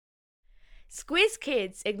Squiz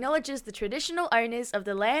Kids acknowledges the traditional owners of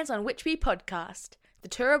the lands on which we podcast, the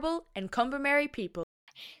Turrbal and Kombumerri people.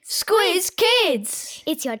 Squiz Kids!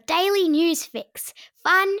 It's your daily news fix.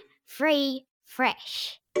 Fun, free,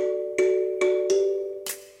 fresh.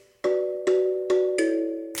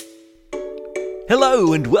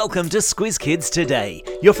 Hello and welcome to Squiz Kids Today,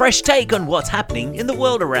 your fresh take on what's happening in the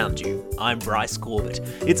world around you. I'm Bryce Corbett.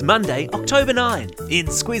 It's Monday, October 9. In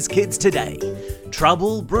Squiz Kids Today,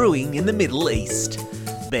 trouble brewing in the Middle East,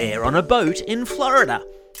 bear on a boat in Florida,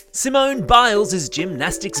 Simone Biles'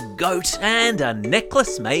 gymnastics goat, and a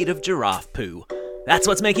necklace made of giraffe poo. That's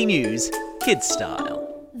what's making news, kids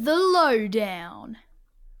style. The Lowdown.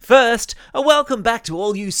 First, a welcome back to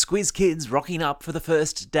all you Squiz Kids rocking up for the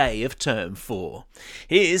first day of Term 4.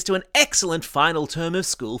 Here's to an excellent final term of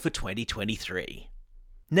school for 2023.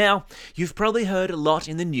 Now, you've probably heard a lot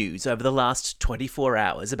in the news over the last 24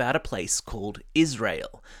 hours about a place called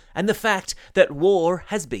Israel, and the fact that war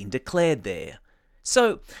has been declared there.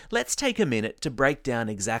 So, let's take a minute to break down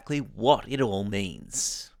exactly what it all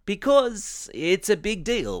means. Because it's a big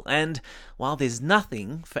deal, and while there's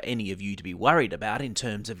nothing for any of you to be worried about in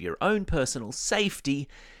terms of your own personal safety,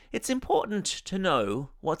 it's important to know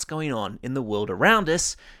what's going on in the world around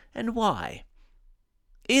us and why.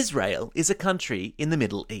 Israel is a country in the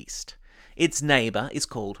Middle East. Its neighbour is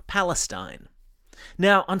called Palestine.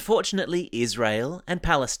 Now, unfortunately, Israel and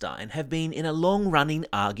Palestine have been in a long-running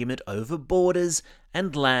argument over borders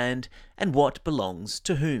and land and what belongs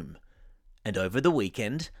to whom. And over the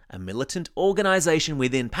weekend, a militant organisation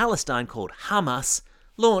within Palestine called Hamas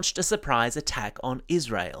launched a surprise attack on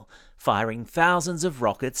Israel, firing thousands of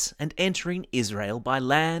rockets and entering Israel by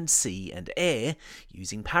land, sea and air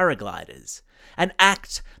using paragliders. An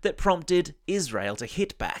act that prompted Israel to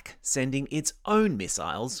hit back, sending its own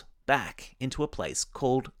missiles back into a place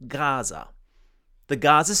called Gaza. The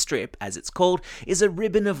Gaza Strip, as it's called, is a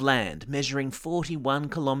ribbon of land measuring 41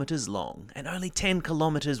 kilometres long and only 10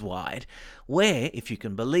 kilometres wide, where, if you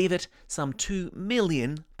can believe it, some 2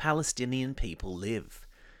 million Palestinian people live.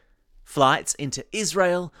 Flights into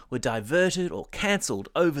Israel were diverted or cancelled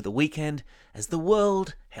over the weekend as the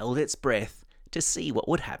world held its breath to see what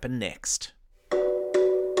would happen next.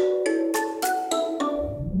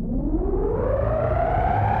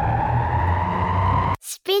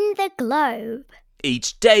 Spin the globe.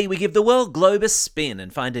 Each day we give the world globe a spin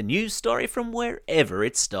and find a news story from wherever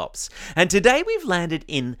it stops. And today we've landed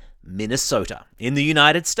in Minnesota, in the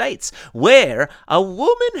United States, where a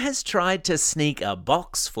woman has tried to sneak a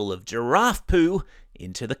box full of giraffe poo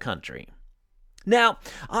into the country. Now,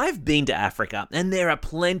 I've been to Africa, and there are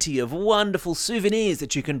plenty of wonderful souvenirs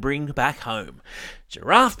that you can bring back home.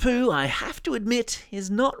 Giraffe poo, I have to admit,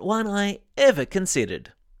 is not one I ever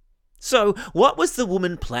considered. So, what was the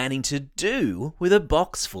woman planning to do with a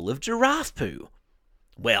box full of giraffe poo?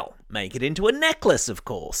 Well, make it into a necklace, of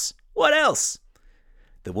course. What else?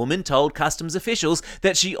 The woman told customs officials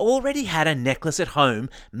that she already had a necklace at home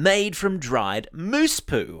made from dried moose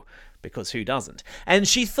poo, because who doesn't? And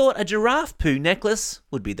she thought a giraffe poo necklace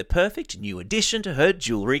would be the perfect new addition to her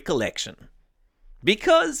jewellery collection.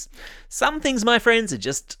 Because some things, my friends, are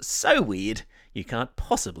just so weird, you can't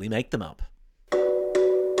possibly make them up.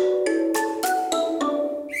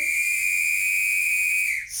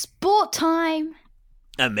 Sport time!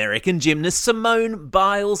 American gymnast Simone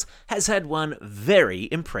Biles has had one very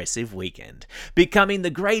impressive weekend, becoming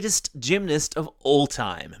the greatest gymnast of all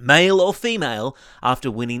time, male or female,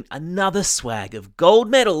 after winning another swag of gold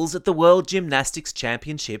medals at the World Gymnastics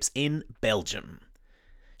Championships in Belgium.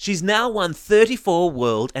 She's now won 34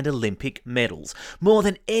 world and Olympic medals, more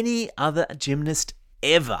than any other gymnast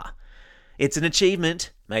ever. It's an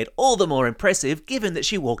achievement made all the more impressive given that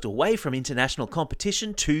she walked away from international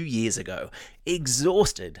competition 2 years ago,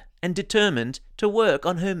 exhausted and determined to work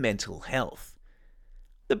on her mental health.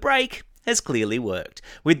 The break has clearly worked,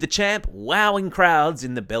 with the champ wowing crowds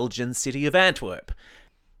in the Belgian city of Antwerp.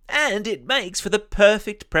 And it makes for the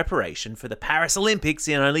perfect preparation for the Paris Olympics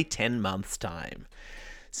in only 10 months' time.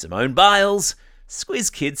 Simone Biles,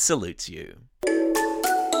 Squiz Kids salutes you.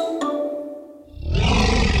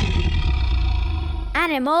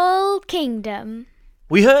 Animal Kingdom.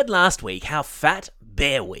 We heard last week how Fat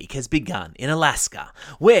Bear Week has begun in Alaska,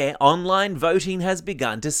 where online voting has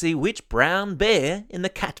begun to see which brown bear in the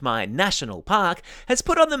Katmai National Park has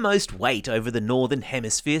put on the most weight over the Northern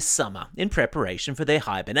Hemisphere summer in preparation for their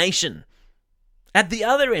hibernation. At the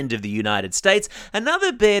other end of the United States,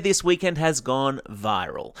 another bear this weekend has gone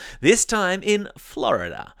viral, this time in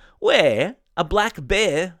Florida, where a black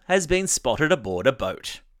bear has been spotted aboard a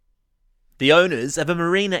boat. The owners of a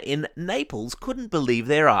marina in Naples couldn't believe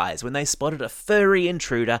their eyes when they spotted a furry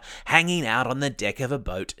intruder hanging out on the deck of a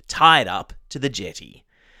boat tied up to the jetty.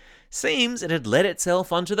 Seems it had let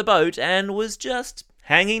itself onto the boat and was just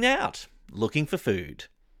hanging out, looking for food.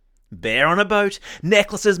 Bear on a boat,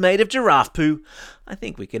 necklaces made of giraffe poo. I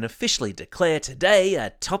think we can officially declare today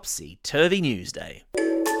a topsy-turvy news day.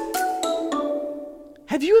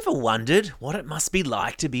 Have you ever wondered what it must be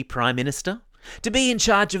like to be Prime Minister? To be in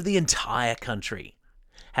charge of the entire country?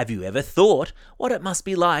 Have you ever thought what it must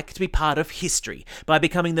be like to be part of history by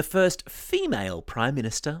becoming the first female Prime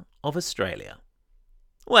Minister of Australia?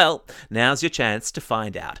 Well, now's your chance to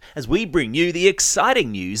find out as we bring you the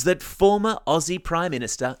exciting news that former Aussie Prime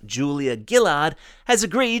Minister Julia Gillard has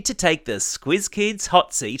agreed to take the Squiz Kids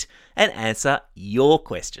hot seat and answer your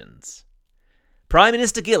questions. Prime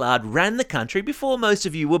Minister Gillard ran the country before most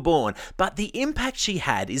of you were born, but the impact she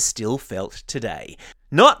had is still felt today.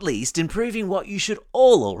 Not least in proving what you should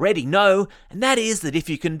all already know, and that is that if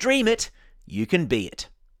you can dream it, you can be it.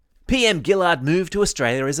 PM Gillard moved to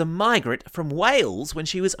Australia as a migrant from Wales when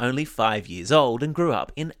she was only 5 years old and grew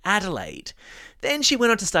up in Adelaide. Then she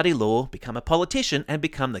went on to study law, become a politician, and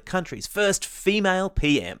become the country's first female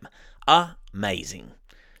PM. Amazing.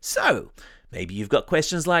 So, maybe you've got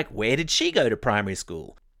questions like, where did she go to primary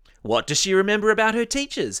school? What does she remember about her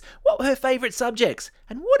teachers? What were her favourite subjects?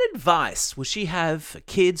 And what advice would she have for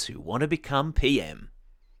kids who want to become PM?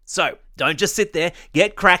 So, don't just sit there,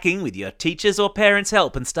 get cracking with your teachers' or parents'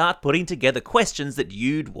 help and start putting together questions that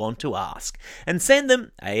you'd want to ask. And send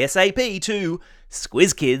them ASAP to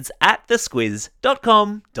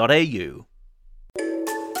squizkids@thesquiz.com.au.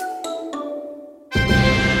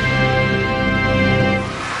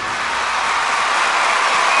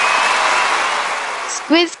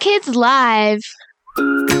 Squiz Kids Live.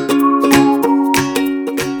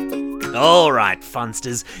 All right,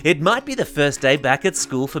 funsters, it might be the first day back at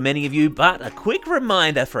school for many of you, but a quick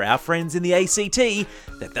reminder for our friends in the ACT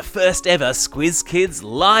that the first ever Squiz Kids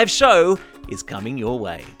live show is coming your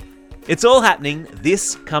way. It's all happening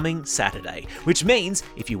this coming Saturday, which means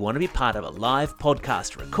if you want to be part of a live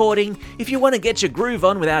podcast recording, if you want to get your groove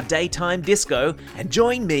on with our daytime disco and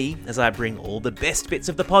join me as I bring all the best bits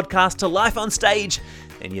of the podcast to life on stage,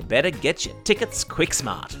 then you better get your tickets quick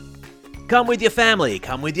smart. Come with your family,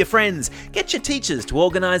 come with your friends, get your teachers to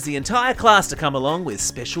organise the entire class to come along with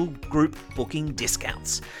special group booking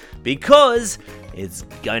discounts, because it's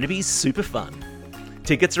going to be super fun.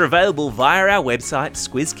 Tickets are available via our website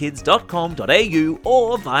squizkids.com.au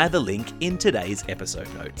or via the link in today's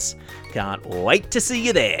episode notes. Can't wait to see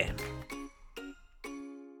you there.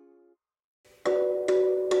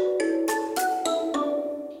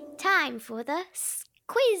 Time for the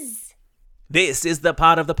quiz. This is the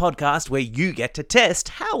part of the podcast where you get to test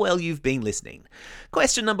how well you've been listening.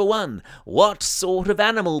 Question number 1. What sort of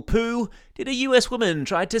animal poo did a US woman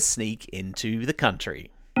try to sneak into the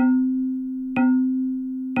country?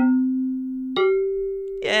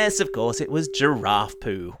 Yes, of course, it was giraffe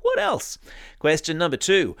poo. What else? Question number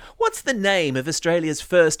 2. What's the name of Australia's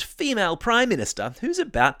first female Prime Minister who's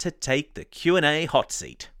about to take the Q&A hot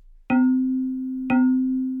seat?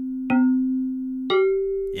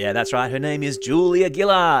 Yeah, that's right, her name is Julia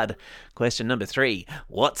Gillard. Question number 3.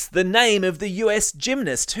 What's the name of the US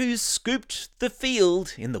gymnast who scooped the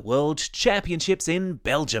field in the World Championships in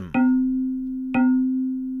Belgium?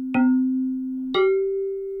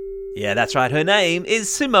 Yeah, that's right, her name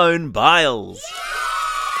is Simone Biles.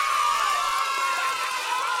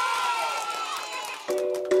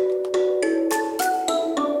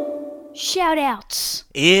 Shout-outs.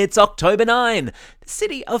 It's October 9. The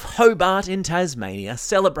city of Hobart in Tasmania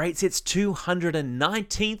celebrates its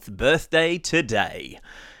 219th birthday today.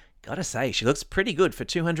 Gotta say, she looks pretty good for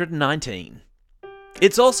 219.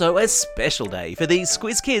 It's also a special day for these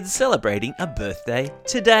Squiz Kids celebrating a birthday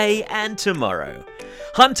today and tomorrow.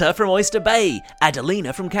 Hunter from Oyster Bay,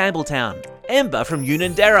 Adelina from Campbelltown, Ember from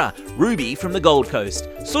Unanderra, Ruby from the Gold Coast,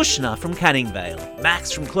 Sushna from Canning Vale,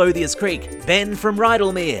 Max from Clothiers Creek, Ben from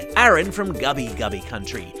Rydalmere, Aaron from Gubby Gubby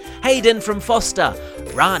Country, Hayden from Foster,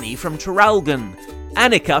 Rani from Traralgon,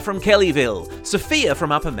 Annika from Kellyville, Sophia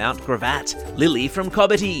from Upper Mount Gravatt, Lily from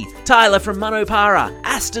Cobbitty, Tyler from Manopara,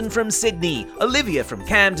 Aston from Sydney, Olivia from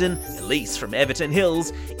Camden, Elise from Everton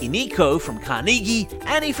Hills, Iniko from Carnegie,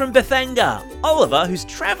 Annie from Bethanga, Oliver who's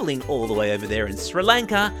travelling all the way over there in Sri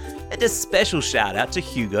Lanka, and a special shout out to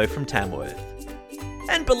Hugo from Tamworth.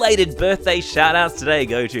 And belated birthday shout-outs today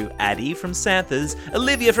go to Addie from Santhers,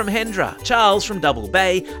 Olivia from Hendra, Charles from Double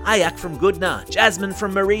Bay, Ayak from Goodna, Jasmine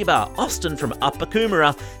from Mariba, Austin from Upper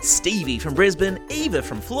Coomera, Stevie from Brisbane, Eva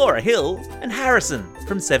from Flora Hill, and Harrison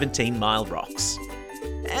from 17 Mile Rocks.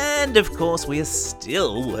 And of course, we are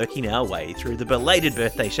still working our way through the belated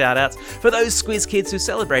birthday shout-outs for those Squiz kids who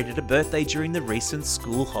celebrated a birthday during the recent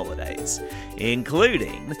school holidays,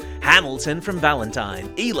 including Hamilton from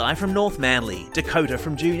Valentine, Eli from North Manly, Dakota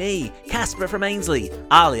from Junee, Casper from Ainsley,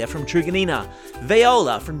 Alia from Truganina,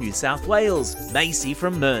 Viola from New South Wales, Macy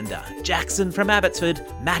from Mernda, Jackson from Abbotsford,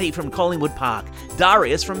 Matty from Collingwood Park,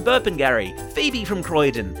 Darius from Burpengary, Phoebe from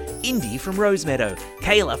Croydon, Indy from Rosemeadow,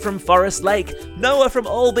 Kayla from Forest Lake, Noah from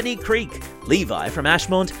Albany Creek, Levi from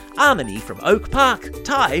Ashmont, Armony from Oak Park,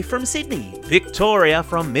 Ty from Sydney, Victoria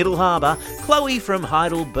from Middle Harbour, Chloe from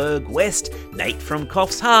Heidelberg West, Nate from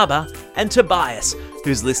Coffs Harbour, and Tobias,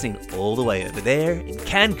 who's listening all the way over there in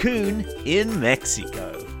Cancun in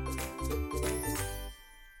Mexico.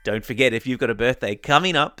 Don't forget, if you've got a birthday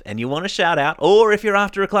coming up and you want a shout out, or if you're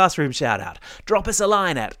after a classroom shout out, drop us a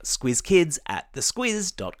line at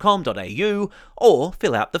squizkids@thesquiz.com.au or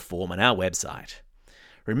fill out the form on our website.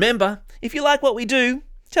 Remember, if you like what we do,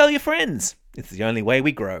 tell your friends. It's the only way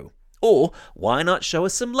we grow. Or why not show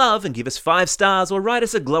us some love and give us 5 stars or write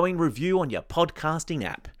us a glowing review on your podcasting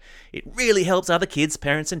app. It really helps other kids,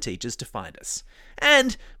 parents and teachers to find us.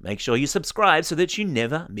 And make sure you subscribe so that you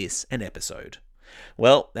never miss an episode.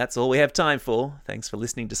 Well, that's all we have time for. Thanks for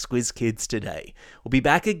listening to Squiz Kids today. We'll be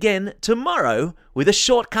back again tomorrow with a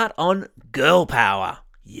shortcut on girl power.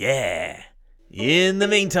 Yeah. In the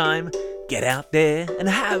meantime, get out there and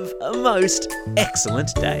have a most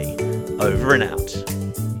excellent day. Over and out.